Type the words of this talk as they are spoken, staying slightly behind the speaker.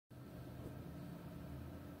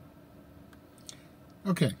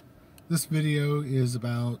Okay, this video is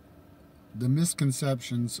about the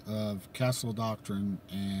misconceptions of castle doctrine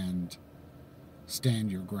and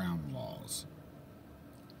stand your ground laws.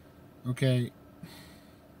 Okay,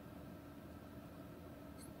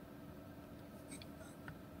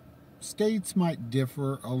 states might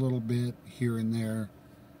differ a little bit here and there,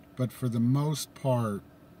 but for the most part,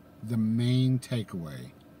 the main takeaway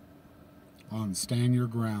on stand your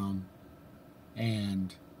ground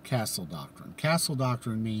and castle doctrine. Castle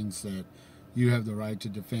doctrine means that you have the right to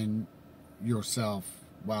defend yourself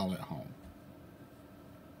while at home.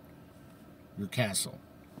 Your castle.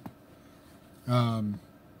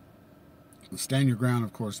 Stand your ground,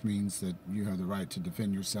 of course, means that you have the right to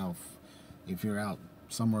defend yourself if you're out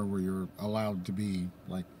somewhere where you're allowed to be,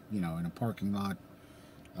 like, in a parking lot,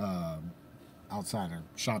 outside a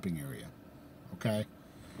shopping area. Okay?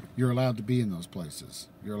 You're allowed to be in those places.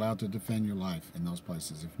 You're allowed to defend your life in those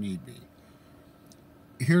places if need be.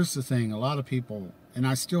 Here's the thing, a lot of people, and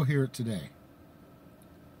I still hear it today,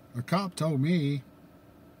 a cop told me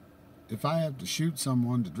if I have to shoot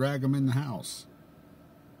someone to drag them in the house.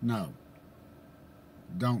 No.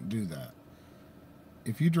 Don't do that.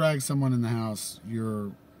 If you drag someone in the house,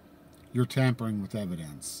 you're tampering with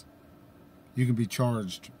evidence. You can be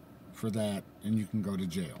charged for that and you can go to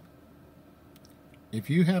jail. If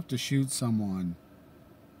you have to shoot someone,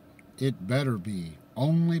 it better be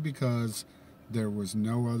only because there was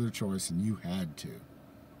no other choice and you had to.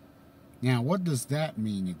 Now, what does that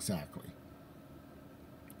mean exactly?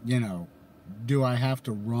 Do I have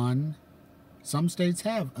to run? Some states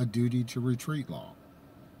have a duty to retreat law.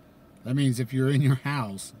 That means if you're in your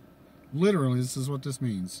house, literally, this is what this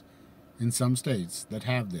means in some states that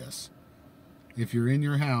have this. If you're in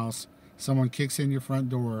your house, someone kicks in your front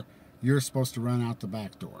door, you're supposed to run out the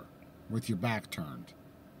back door with your back turned,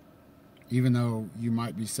 even though you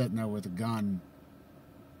might be sitting there with a gun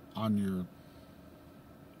on your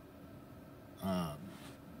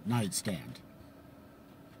nightstand.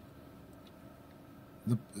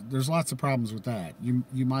 There's lots of problems with that.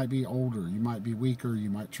 You might be older, you might be weaker, you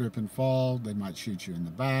might trip and fall, they might shoot you in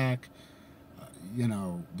the back,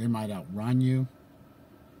 they might outrun you.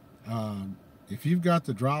 If you've got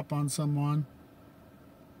the drop on someone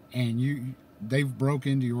and they've broke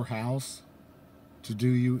into your house to do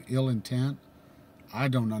you ill intent, I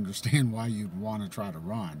don't understand why you'd want to try to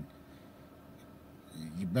run.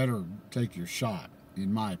 You better take your shot,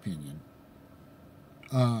 in my opinion.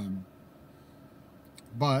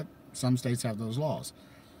 But some states have those laws.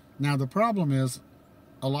 Now, the problem is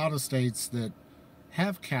a lot of states that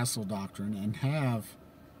have castle doctrine and have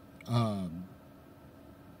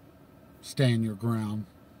stand your ground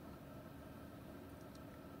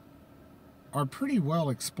are pretty well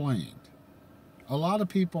explained. A lot of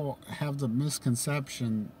people have the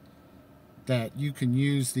misconception that you can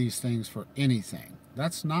use these things for anything.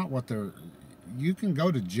 That's not what they're... You can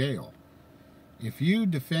go to jail. If you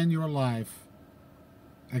defend your life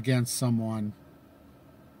against someone,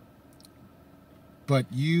 but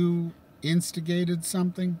you instigated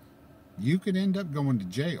something, you could end up going to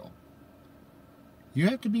jail. You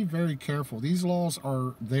have to be very careful. These laws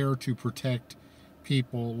are there to protect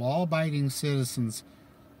people, law-abiding citizens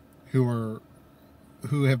who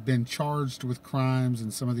have been charged with crimes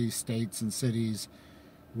in some of these states and cities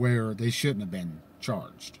where they shouldn't have been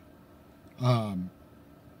charged.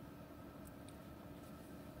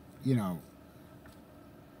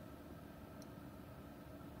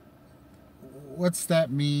 What's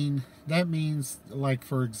that mean? That means, like,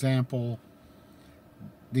 for example,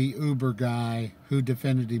 the Uber guy who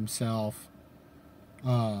defended himself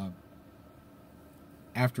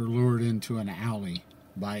after lured into an alley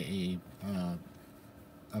by a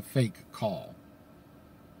fake call.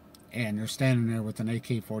 And they're standing there with an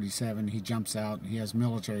AK-47. He jumps out. He has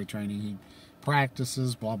military training. He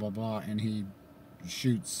practices, blah, blah, blah, and he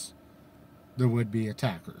shoots the would-be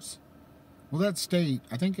attackers. Well, that state,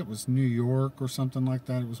 I think it was New York or something like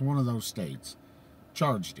that, it was one of those states,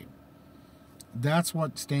 charged him. That's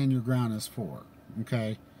what stand your ground is for,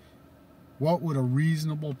 okay? What would a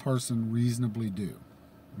reasonable person reasonably do,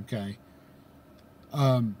 okay?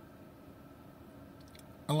 A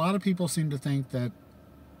lot of people seem to think that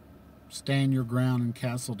stand your ground and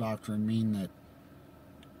castle doctrine mean that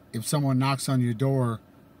if someone knocks on your door,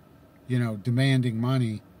 demanding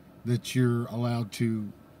money, that you're allowed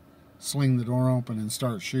to sling the door open and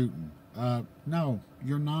start shooting. No,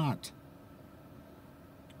 you're not.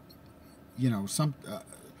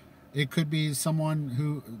 It could be someone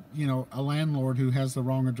who, a landlord who has the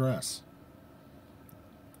wrong address.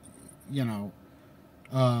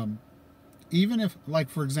 Even if, like,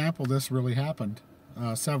 for example, this really happened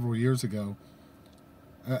several years ago.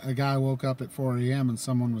 a guy woke up at 4 a.m. and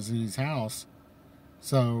someone was in his house,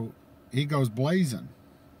 so he goes blazing.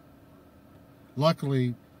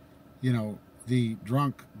 Luckily, the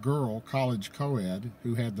drunk girl, college co-ed,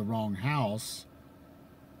 who had the wrong house,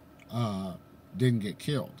 didn't get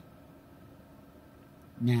killed.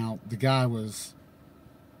 Now, the guy was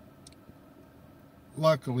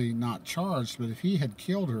luckily not charged, but if he had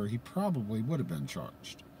killed her, he probably would have been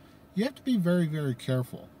charged. You have to be very, very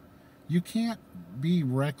careful. You can't be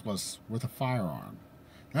reckless with a firearm.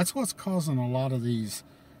 That's what's causing a lot of these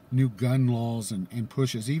new gun laws and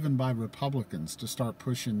pushes, even by Republicans, to start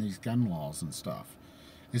pushing these gun laws and stuff.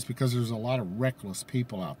 It's because there's a lot of reckless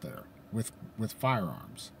people out there with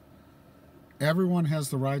firearms. Everyone has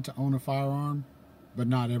the right to own a firearm, but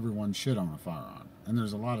not everyone should own a firearm. And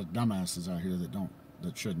there's a lot of dumbasses out here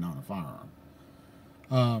that shouldn't own a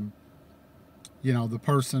firearm. The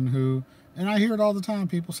person who, and I hear it all the time,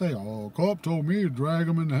 people say, "Oh, a cop told me to drag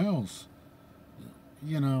him in the house."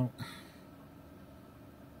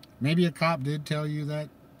 Maybe a cop did tell you that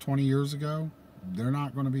 20 years ago. They're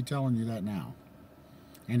not going to be telling you that now.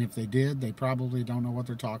 And if they did, they probably don't know what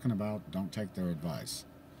they're talking about. Don't take their advice.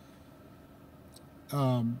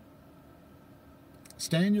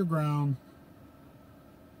 Stand your ground.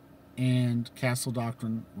 And Castle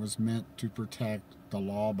Doctrine was meant to protect the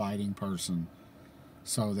law-abiding person,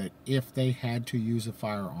 so that if they had to use a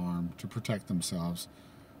firearm to protect themselves,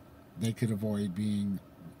 they could avoid being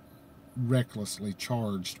recklessly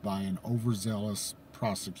charged by an overzealous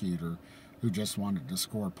prosecutor who just wanted to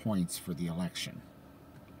score points for the election.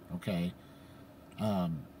 Okay?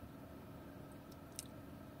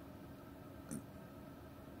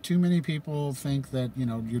 Too many people think that,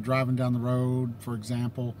 you're driving down the road, for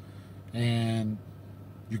example, and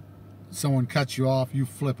someone cuts you off, you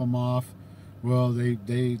flip them off. Well,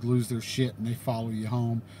 they lose their shit and they follow you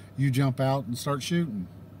home. You jump out and start shooting.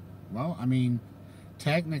 Well, I mean,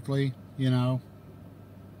 technically, they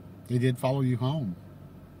did follow you home.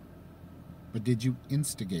 But did you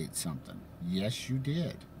instigate something? Yes, you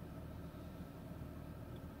did.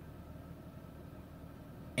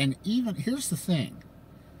 And here's the thing.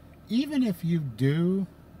 Even if you do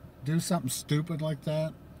something stupid like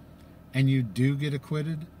that, and you do get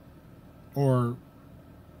acquitted, or,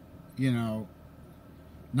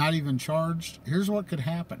 not even charged, here's what could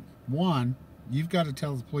happen. One, you've got to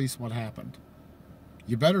tell the police what happened.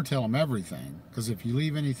 You better tell them everything, because if you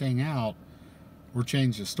leave anything out or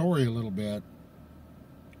change the story a little bit,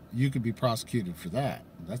 you could be prosecuted for that.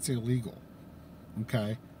 That's illegal.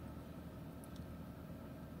 Okay?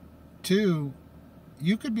 Two,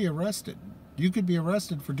 you could be arrested. You could be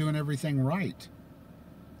arrested for doing everything right.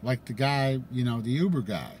 Like the guy, the Uber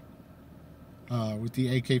guy, with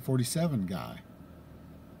the AK-47 guy.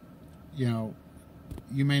 You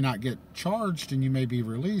may not get charged and you may be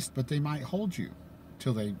released, but they might hold you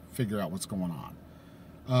till they figure out what's going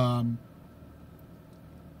on.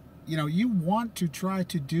 You want to try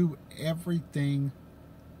to do everything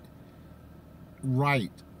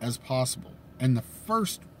right as possible. And the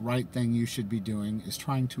first right thing you should be doing is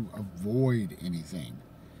trying to avoid anything.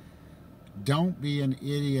 Don't be an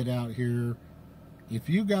idiot out here. If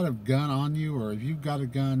you got a gun on you, or if you've got a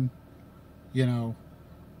gun, in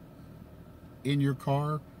your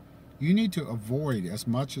car, you need to avoid as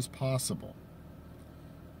much as possible.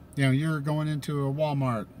 You're going into a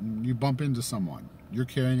Walmart and you bump into someone. You're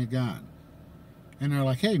carrying a gun. And they're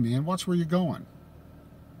like, "Hey, man, watch where you're going."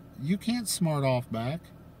 You can't smart off back.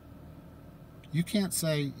 You can't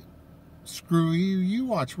say, "Screw you, you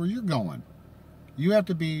watch where you're going." You have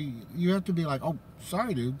to be like, "Oh,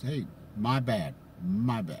 sorry, dude. Hey, my bad.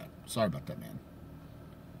 Sorry about that, man."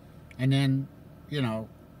 And then,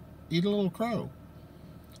 eat a little crow.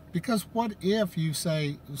 Because what if you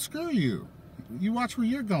say, "Screw you. You watch where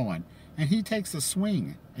you're going," and he takes a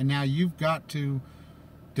swing, and now you've got to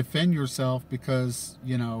defend yourself because,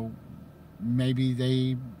 maybe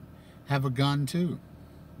they have a gun too.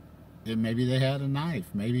 And maybe they had a knife.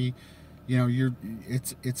 Maybe,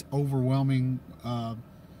 it's overwhelming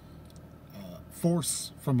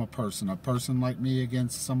force from a person like me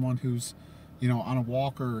against someone who's, on a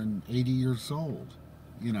walker and 80 years old.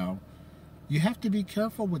 You have to be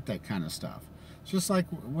careful with that kind of stuff. It's just like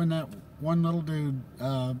when that one little dude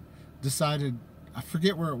decided, I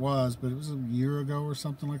forget where it was, but it was a year ago or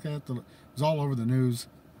something like that. It was all over the news.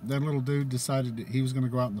 That little dude decided that he was going to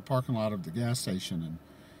go out in the parking lot of the gas station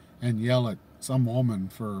and yell at some woman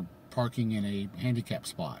for parking in a handicap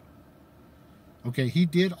spot. Okay, he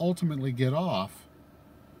did ultimately get off,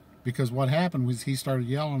 because what happened was he started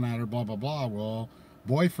yelling at her, blah, blah, blah. Well,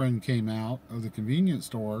 boyfriend came out of the convenience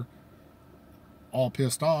store all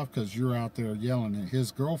pissed off because you're out there yelling at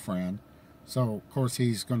his girlfriend. So, of course,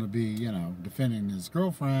 he's going to be, defending his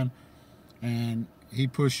girlfriend. And he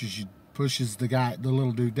pushes the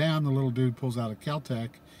little dude down. The little dude pulls out a Keltec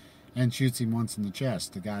and shoots him once in the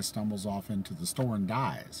chest. The guy stumbles off into the store and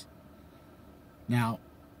dies. Now,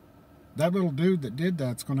 that little dude that did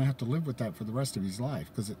that's going to have to live with that for the rest of his life,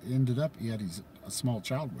 because it ended up he had a small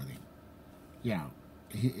child with him.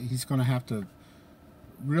 He's going to have to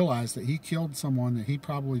realize that he killed someone that he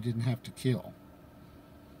probably didn't have to kill.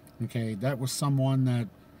 Okay, that was someone that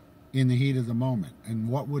in the heat of the moment. And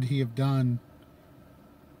what would he have done,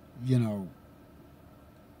 in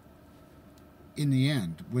the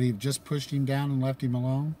end? Would he have just pushed him down and left him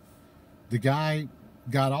alone? The guy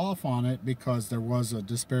got off on it because there was a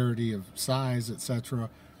disparity of size, etc.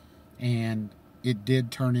 And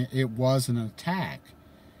it was an attack.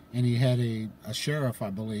 And he had a sheriff, I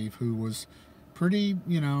believe, who was pretty,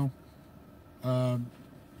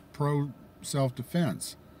 pro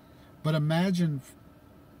self-defense. But imagine,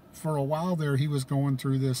 for a while there, he was going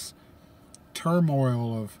through this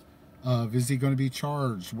turmoil of is he going to be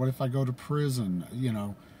charged? What if I go to prison?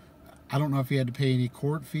 I don't know if he had to pay any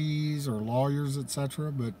court fees or lawyers,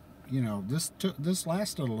 etc. But this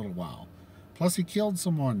lasted a little while. Plus, he killed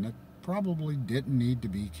someone that probably didn't need to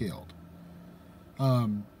be killed.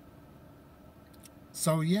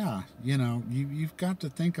 So yeah, you've got to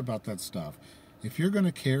think about that stuff. If you're going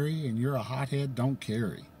to carry and you're a hothead, don't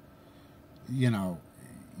carry.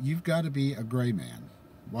 You've got to be a gray man.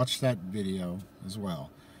 Watch that video as well.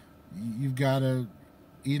 You've got to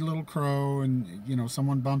eat a little crow, and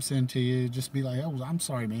someone bumps into you, just be like, oh, I'm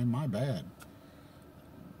sorry, man, my bad.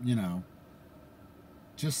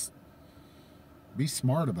 Just be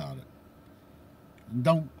smart about it. And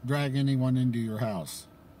don't drag anyone into your house.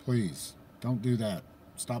 Please, don't do that.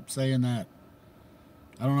 Stop saying that.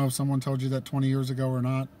 I don't know if someone told you that 20 years ago or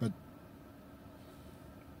not, but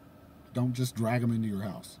don't just drag them into your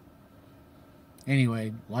house.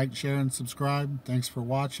 Anyway, like, share, and subscribe. Thanks for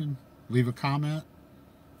watching. Leave a comment.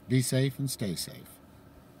 Be safe and stay safe.